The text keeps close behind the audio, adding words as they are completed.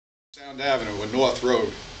Sound Avenue and North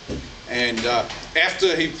Road, and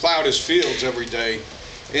after he plowed his fields every day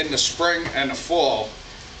in the spring and the fall,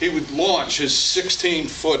 he would launch his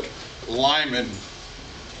 16-foot Lyman.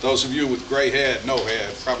 Those of you with gray hair, no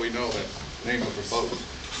hair, probably know that name of a boat.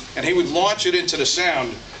 And he would launch it into the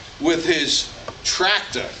Sound with his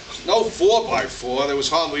tractor. No 4x4, there was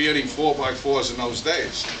hardly any 4x4s in those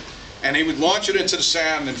days. And he would launch it into the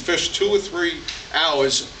Sound and fish 2 or 3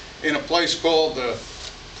 hours in a place called the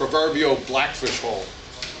proverbial Blackfish hole.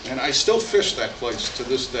 And I still fish that place to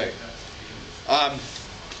this day. I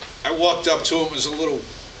walked up to him as a little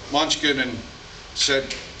munchkin and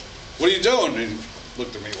said, "What are you doing?" And he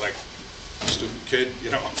looked at me like, "Stupid kid, you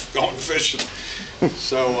know, I'm going fishing."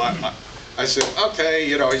 So I said, okay,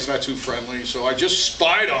 you know, he's not too friendly. So I just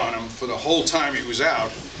spied on him for the whole time he was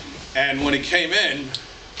out. And when he came in,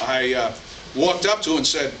 I walked up to him and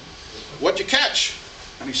said, "What'd you catch?"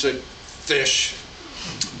 And he said, "Fish."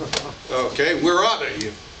 "Okay, where are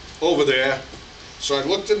they?" "Over there." So I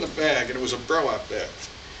looked in the bag, and it was a burlap bag.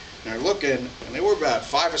 And I look in, and there were about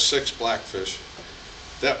 5 or 6 blackfish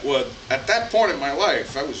that were, at that point in my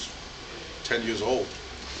life, I was 10 years old.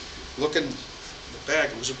 Looking in the bag,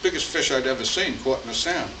 it was the biggest fish I'd ever seen caught in the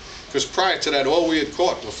Sound. Because prior to that, all we had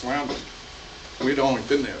caught were flounder. We'd only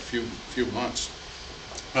been there a few months.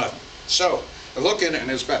 So I look in it, and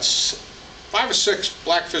there's about 5 or 6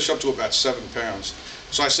 blackfish up to about 7 pounds.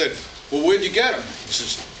 So I said, "Well, where'd you get them?" He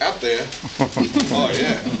says, "Out there." "Oh,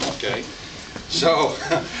 yeah, okay." So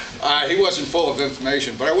he wasn't full of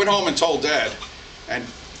information, but I went home and told Dad. And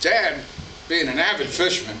Dad, being an avid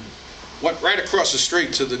fisherman, went right across the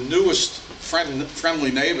street to the newest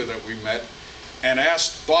friendly neighbor that we met and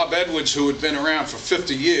asked Bob Edwards, who had been around for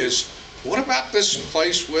 50 years, "What about this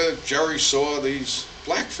place where Jerry saw these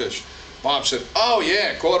blackfish?" Bob said, "Oh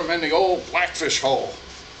yeah, caught them in the old Blackfish hole."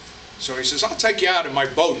 So he says, "I'll take you out in my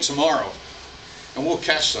boat tomorrow and we'll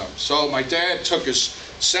catch some." So my dad took his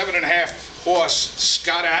 7.5 horse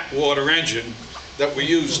Scott Atwater engine that we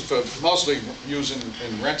used for mostly using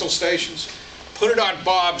in rental stations, put it on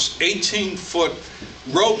Bob's 18-foot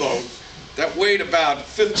rowboat that weighed about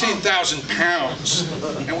 15,000 pounds.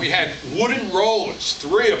 And we had wooden rollers,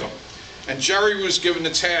 3 of them. And Jerry was given the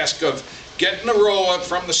task of getting the roller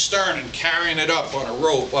from the stern and carrying it up on a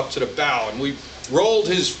rope up to the bow. And we rolled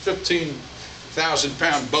his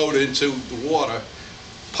 15,000-pound boat into the water,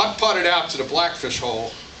 putt-putted out to the Blackfish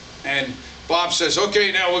hole, and Bob says,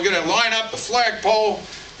 "Okay, now we're going to line up the flagpole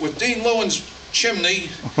with Dean Lewin's chimney,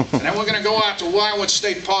 and then we're going to go out to Wildwood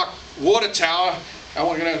State Park water tower, and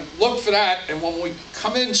we're going to look for that, and when we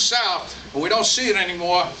come in south and we don't see it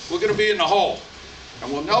anymore, we're going to be in the hole.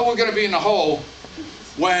 And we'll know we're going to be in the hole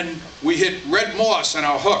when we hit red moss on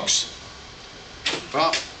our hooks."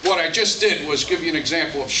 Well, what I just did was give you an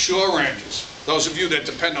example of shore ranges. Those of you that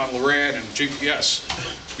depend on Loran and GPS.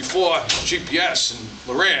 Before GPS and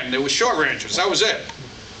Loran, there were shore ranges. That was it.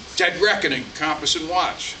 Dead reckoning, compass and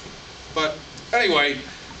watch. But anyway,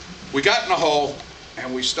 we got in the hole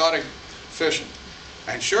and we started fishing.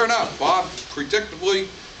 And sure enough, Bob predictably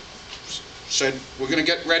said, "We're going to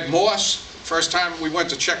get red moss." First time we went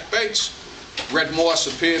to check baits, red moss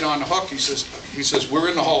appeared on the hook. He says, "We're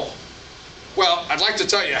in the hole." Well, I'd like to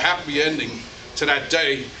tell you a happy ending to that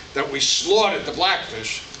day that we slaughtered the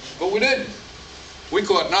blackfish, but we didn't. We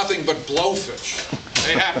caught nothing but blowfish.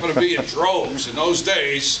 They happened to be in droves. In those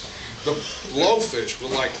days, the blowfish were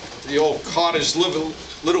like the old Carter's little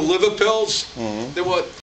liver pills. They were